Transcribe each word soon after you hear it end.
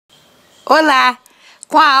Olá!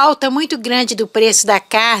 Com a alta muito grande do preço da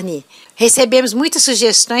carne, recebemos muitas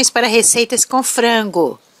sugestões para receitas com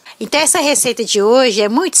frango. Então essa receita de hoje é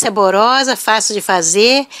muito saborosa, fácil de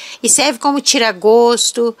fazer e serve como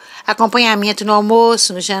tira-gosto, acompanhamento no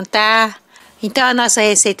almoço, no jantar. Então a nossa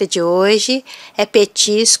receita de hoje é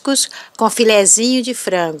petiscos com filezinho de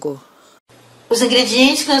frango. Os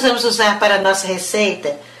ingredientes que nós vamos usar para a nossa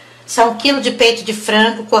receita são 1 quilo de peito de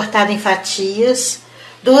frango cortado em fatias,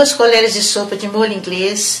 2 colheres de sopa de molho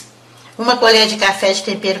inglês, 1 colher de café de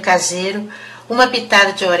tempero caseiro, 1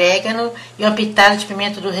 pitada de orégano e 1 pitada de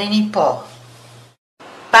pimenta do reino em pó.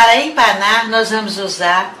 Para empanar, nós vamos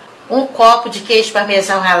usar 1 copo de queijo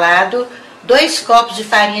parmesão ralado, 2 copos de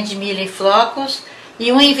farinha de milho em flocos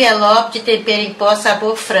e 1 envelope de tempero em pó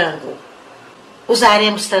sabor frango.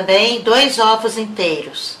 Usaremos também 2 ovos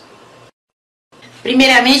inteiros.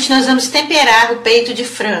 Primeiramente, nós vamos temperar o peito de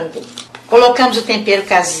frango. Colocamos o tempero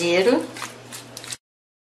caseiro,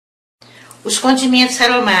 os condimentos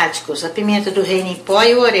aromáticos, a pimenta do reino em pó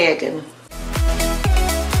e o orégano.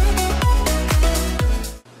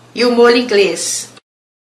 E o molho inglês.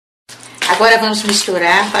 Agora vamos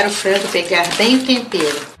misturar para o frango pegar bem o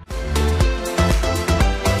tempero.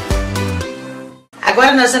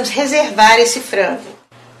 Agora nós vamos reservar esse frango.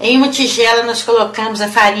 Em uma tigela nós colocamos a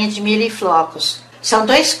farinha de milho em flocos. São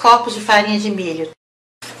 2 copos de farinha de milho.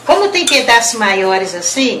 Como tem pedaços maiores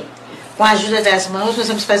assim, com a ajuda das mãos nós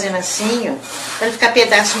vamos fazendo assim, ó, para não ficar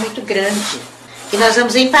pedaço muito grande. E nós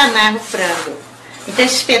vamos empanar no frango. Então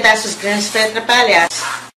esses pedaços grandes vai atrapalhar.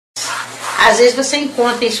 Às vezes você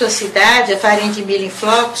encontra em sua cidade a farinha de milho em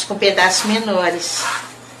flocos com pedaços menores.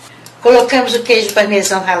 Colocamos o queijo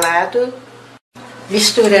parmesão ralado,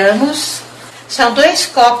 misturamos. São 2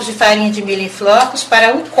 copos de farinha de milho em flocos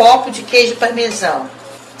para 1 copo de queijo parmesão.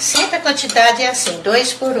 Sempre a quantidade é assim,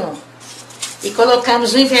 2 por 1. E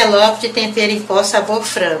colocamos um envelope de tempero em pó sabor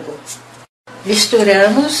frango.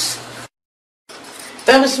 Misturamos.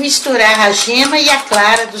 Vamos misturar a gema e a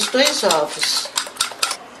clara dos 2 ovos.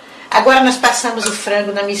 Agora nós passamos o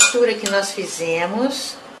frango na mistura que nós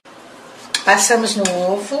fizemos. Passamos no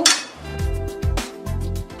ovo.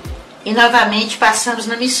 E novamente passamos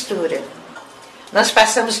na mistura. Nós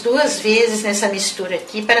passamos 2 vezes nessa mistura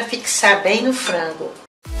aqui para fixar bem no frango.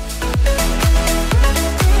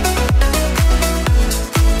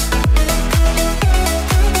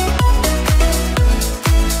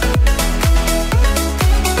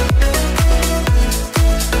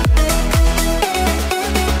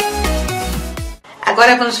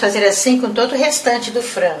 Agora vamos fazer assim com todo o restante do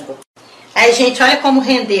frango. Aí, gente, olha como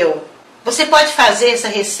rendeu. Você pode fazer essa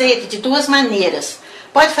receita de 2 maneiras.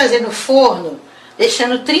 Pode fazer no forno,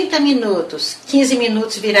 deixando 30 minutos. 15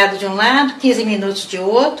 minutos virado de um lado, 15 minutos de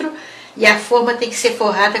outro. E a forma tem que ser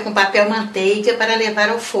forrada com papel manteiga para levar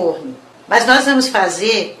ao forno. Mas nós vamos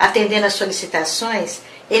fazer, atendendo às solicitações,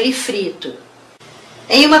 ele frito.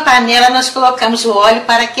 Em uma panela nós colocamos o óleo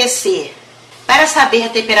para aquecer. Para saber a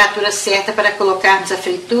temperatura certa para colocarmos a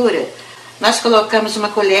fritura, nós colocamos 1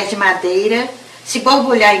 colher de madeira. Se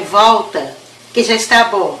borbulhar em volta, que já está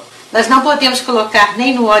bom. Nós não podemos colocar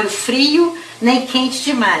nem no óleo frio, nem quente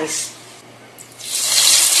demais.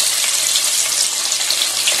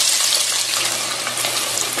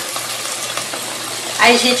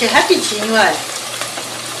 Aí, gente, rapidinho, olha.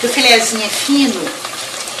 Que o filezinho é fino,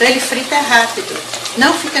 então ele frita rápido.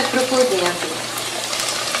 Não fica cru por dentro.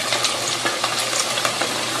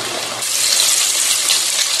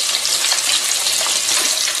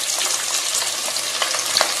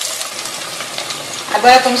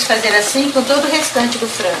 Agora vamos fazer assim com todo o restante do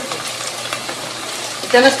frango.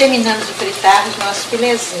 Então nós terminamos de fritar os nossos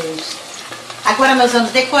filezinhos. Agora nós vamos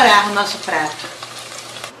decorar o nosso prato.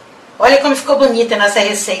 Olha como ficou bonita a nossa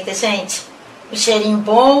receita, gente. Um cheirinho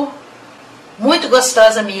bom, muito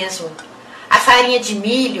gostosa mesmo. A farinha de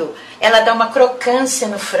milho, ela dá uma crocância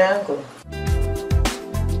no frango.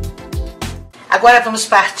 Agora vamos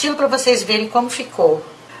parti-lo para vocês verem como ficou.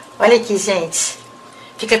 Olha aqui, gente.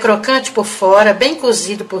 Fica crocante por fora, bem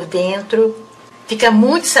cozido por dentro. Fica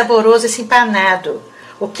muito saboroso esse empanado.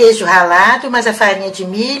 O queijo ralado, mais a farinha de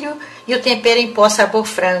milho e o tempero em pó sabor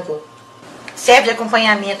frango. Serve de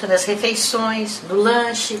acompanhamento nas refeições, no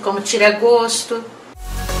lanche, como tira-gosto.